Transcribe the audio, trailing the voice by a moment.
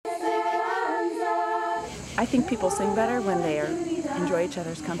I think people sing better when they enjoy each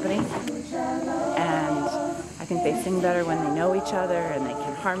other's company, and I think they sing better when they know each other and they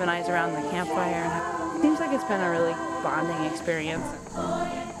can harmonize around the campfire. It seems like it's been a really bonding experience.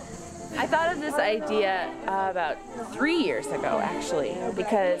 I thought of this idea about 3 years ago, actually,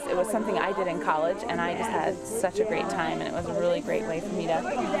 because it was something I did in college, and I just had such a great time, and it was a really great way for me to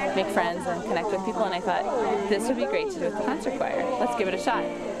make friends and connect with people, and I thought, this would be great to do with the concert choir. Let's give it a shot.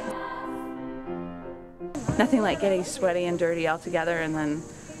 Nothing like getting sweaty and dirty all together and then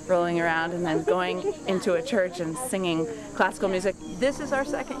rolling around and then going into a church and singing classical music. This is our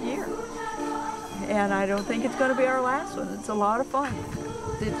second year, and I don't think it's going to be our last one. It's a lot of fun.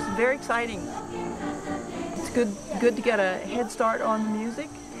 It's very exciting. It's good to get a head start on the music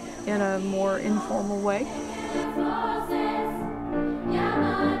in a more informal way.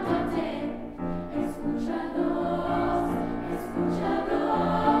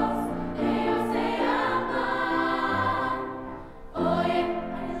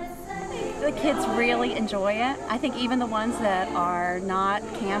 The kids really enjoy it. I think even the ones that are not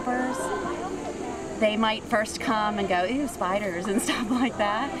campers, they might first come and go, ooh, spiders and stuff like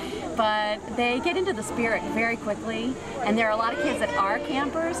that, but they get into the spirit very quickly, and there are a lot of kids that are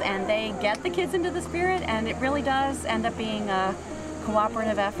campers and they get the kids into the spirit, and it really does end up being a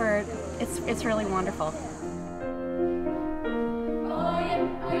cooperative effort. It's really wonderful.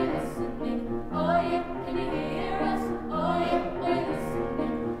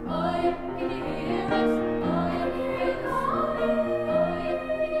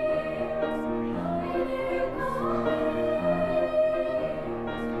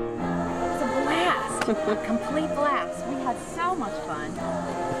 A complete blast. We had so much fun.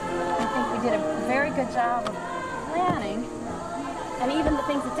 I think we did a very good job of planning, and even the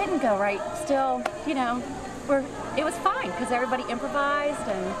things that didn't go right still, you know, it was fine because everybody improvised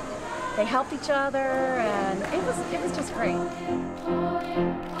and they helped each other, and it was just great.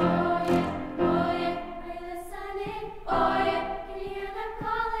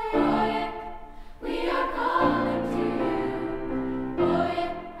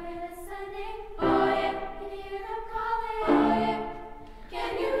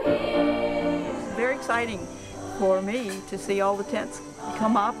 Exciting for me to see all the tents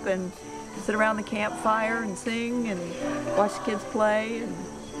come up and sit around the campfire and sing and watch the kids play,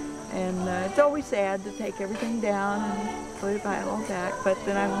 and it's always sad to take everything down and put it all back, but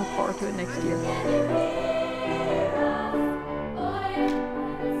then I look forward to it next year.